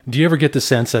Do you ever get the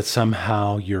sense that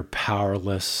somehow you're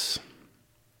powerless?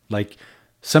 Like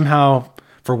somehow,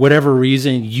 for whatever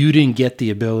reason, you didn't get the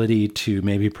ability to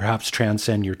maybe perhaps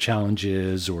transcend your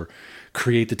challenges or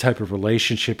create the type of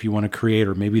relationship you want to create,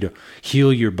 or maybe to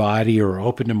heal your body or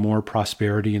open to more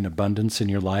prosperity and abundance in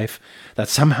your life. That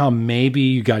somehow maybe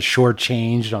you got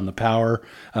shortchanged on the power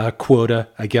quota,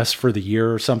 I guess, for the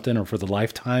year or something, or for the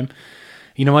lifetime.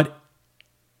 You know what?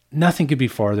 Nothing could be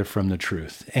farther from the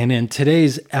truth. And in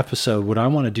today's episode, what I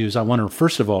want to do is I want to,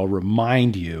 first of all,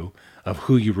 remind you of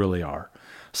who you really are.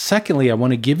 Secondly, I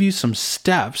want to give you some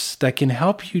steps that can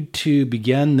help you to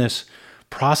begin this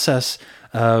process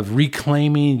of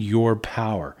reclaiming your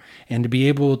power and to be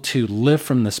able to live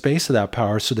from the space of that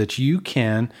power so that you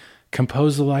can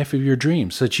compose the life of your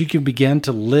dreams, so that you can begin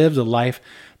to live the life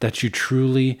that you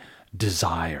truly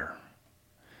desire.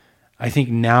 I think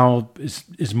now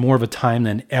is more of a time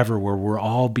than ever where we're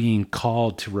all being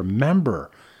called to remember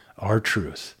our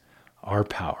truth, our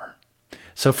power.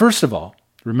 So first of all,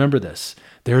 remember this.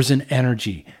 There's an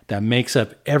energy that makes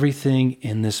up everything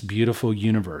in this beautiful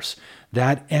universe.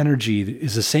 That energy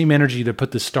is the same energy that put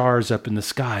the stars up in the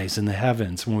skies, in the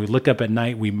heavens. When we look up at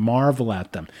night, we marvel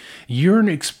at them. You're an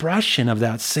expression of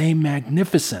that same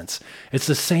magnificence. It's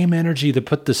the same energy that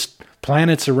put the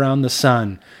planets around the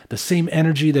sun, the same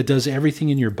energy that does everything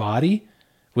in your body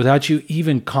without you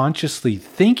even consciously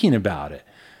thinking about it.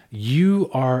 You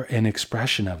are an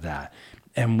expression of that.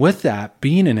 And with that,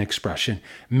 being an expression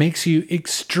makes you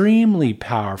extremely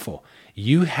powerful.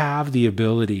 You have the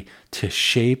ability to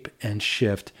shape and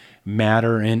shift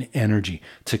matter and energy,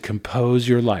 to compose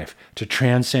your life, to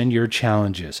transcend your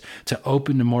challenges, to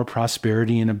open to more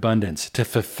prosperity and abundance, to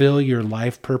fulfill your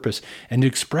life purpose, and to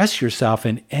express yourself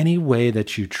in any way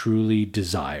that you truly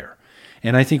desire.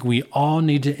 And I think we all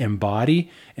need to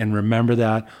embody and remember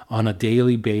that on a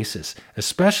daily basis,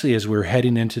 especially as we're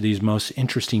heading into these most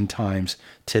interesting times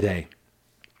today.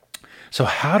 So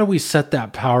how do we set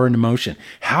that power into motion?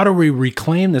 How do we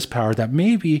reclaim this power that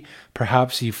maybe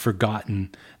perhaps you've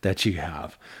forgotten that you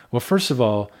have? Well, first of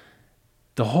all,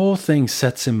 the whole thing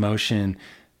sets in motion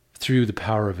through the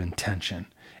power of intention.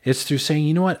 It's through saying,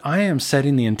 you know what, I am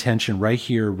setting the intention right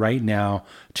here, right now,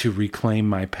 to reclaim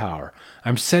my power.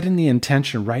 I'm setting the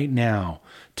intention right now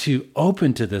to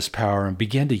open to this power and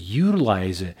begin to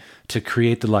utilize it to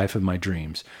create the life of my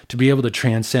dreams, to be able to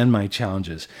transcend my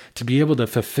challenges, to be able to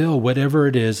fulfill whatever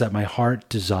it is that my heart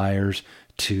desires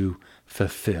to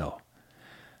fulfill.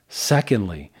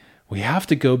 Secondly, we have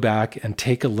to go back and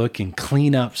take a look and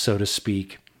clean up, so to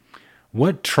speak,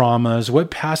 what traumas,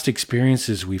 what past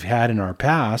experiences we've had in our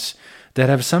past that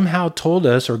have somehow told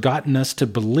us or gotten us to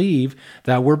believe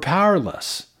that we're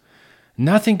powerless.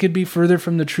 Nothing could be further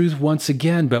from the truth once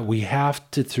again, but we have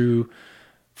to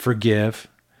forgive.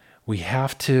 We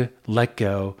have to let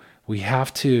go. We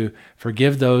have to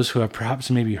forgive those who have perhaps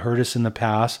maybe hurt us in the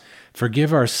past,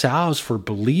 forgive ourselves for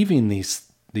believing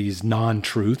these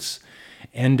non-truths,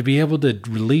 and to be able to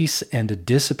release and to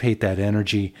dissipate that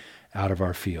energy out of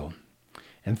our field.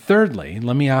 And thirdly,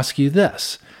 let me ask you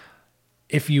this.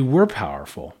 If you were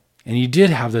powerful and you did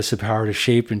have this power to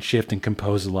shape and shift and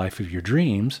compose the life of your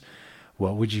dreams,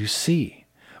 what would you see?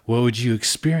 What would you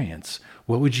experience?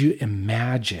 What would you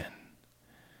imagine?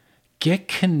 Get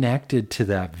connected to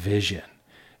that vision.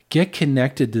 Get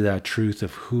connected to that truth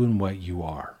of who and what you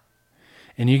are.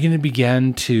 And you're going to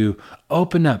begin to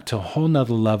open up to a whole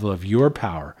nother level of your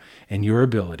power and your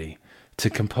ability to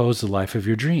compose the life of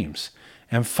your dreams.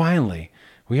 And finally,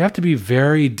 we have to be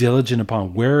very diligent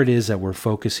upon where it is that we're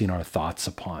focusing our thoughts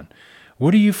upon.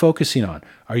 What are you focusing on?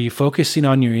 Are you focusing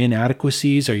on your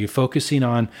inadequacies? Are you focusing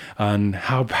on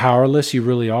how powerless you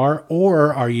really are?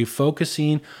 Or are you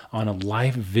focusing on a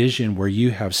life vision where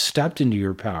you have stepped into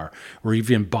your power, where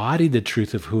you've embodied the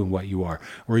truth of who and what you are,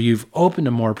 where you've opened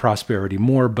to more prosperity,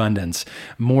 more abundance,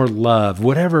 more love,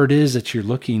 whatever it is that you're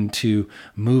looking to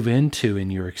move into in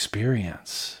your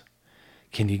experience?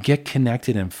 Can you get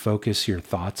connected and focus your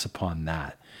thoughts upon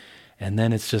that? And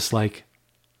then it's just like,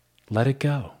 let it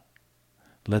go.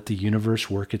 Let the universe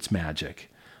work its magic.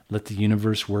 Let the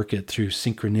universe work it through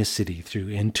synchronicity, through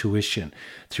intuition,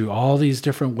 through all these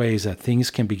different ways that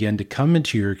things can begin to come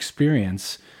into your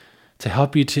experience to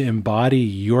help you to embody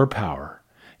your power,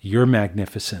 your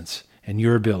magnificence, and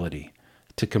your ability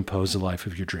to compose the life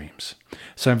of your dreams.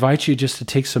 So I invite you just to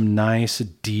take some nice,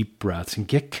 deep breaths and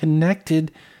get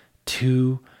connected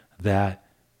to that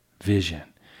vision.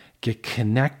 Get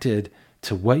connected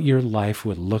to what your life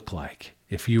would look like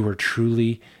if you were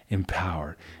truly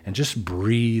empowered, and just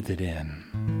breathe it in.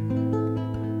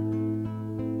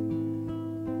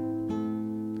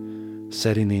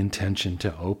 Setting the intention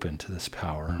to open to this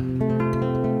power.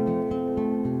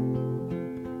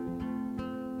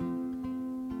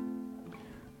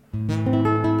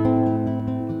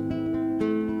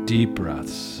 deep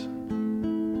breaths.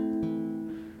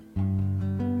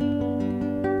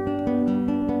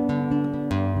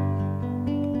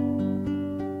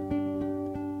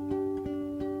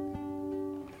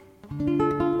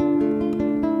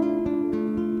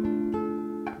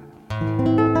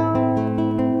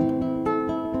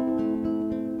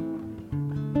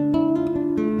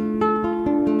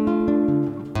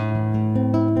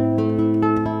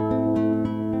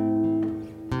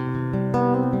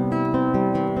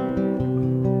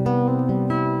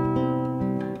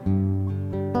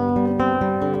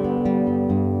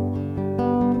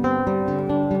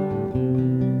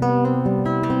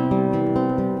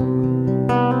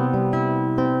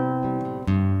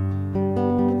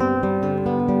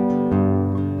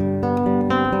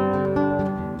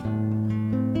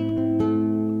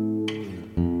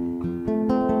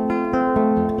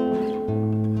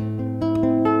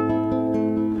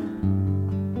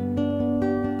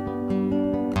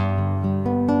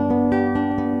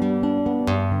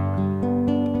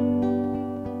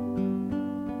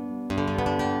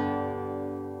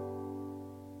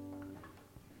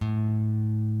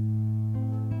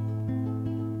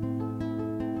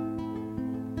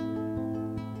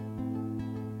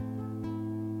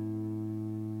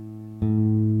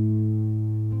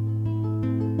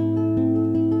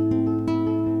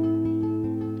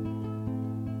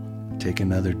 Take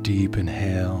another deep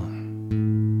inhale.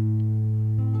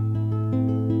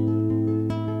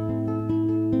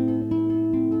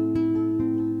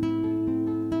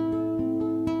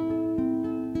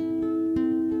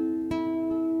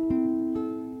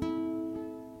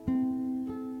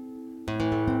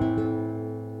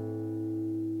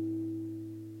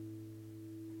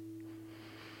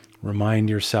 Remind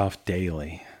yourself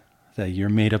daily that you're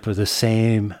made up of the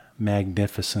same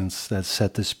magnificence that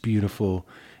set this beautiful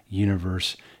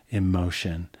universe in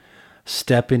motion.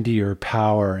 Step into your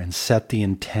power and set the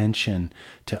intention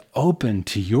to open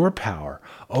to your power,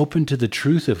 open to the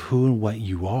truth of who and what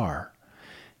you are.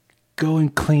 Go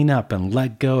and clean up and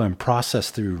let go and process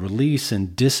through, release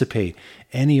and dissipate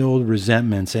any old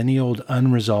resentments, any old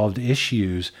unresolved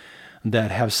issues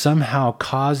that have somehow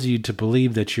caused you to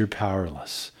believe that you're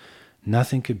powerless.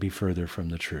 Nothing could be further from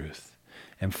the truth.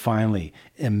 And finally,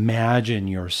 imagine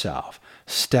yourself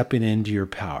stepping into your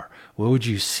power. What would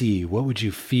you see? What would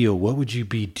you feel? What would you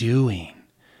be doing?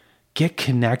 Get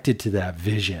connected to that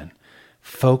vision.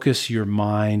 Focus your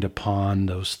mind upon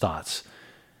those thoughts,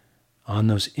 on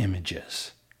those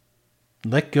images.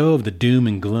 Let go of the doom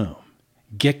and gloom.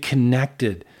 Get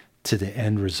connected to the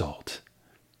end result.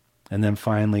 And then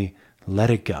finally,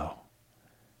 let it go.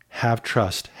 Have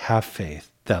trust, have faith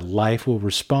that life will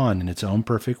respond in its own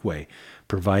perfect way,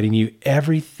 providing you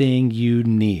everything you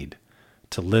need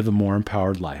to live a more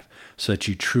empowered life so that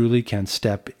you truly can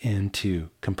step into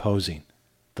composing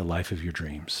the life of your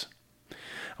dreams.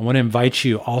 I want to invite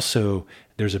you also,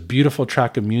 there's a beautiful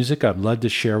track of music I'd love to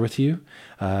share with you.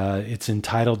 It's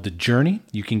entitled The Journey.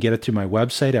 You can get it through my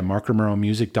website at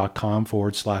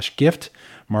marcromeromusic.com/gift,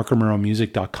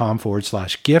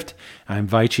 marcromeromusic.com/gift. I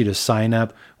invite you to sign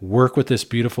up, work with this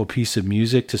beautiful piece of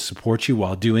music to support you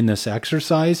while doing this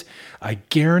exercise. I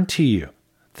guarantee you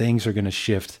things are going to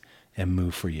shift and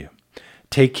move for you.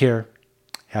 Take care.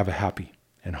 Have a happy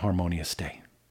and harmonious day.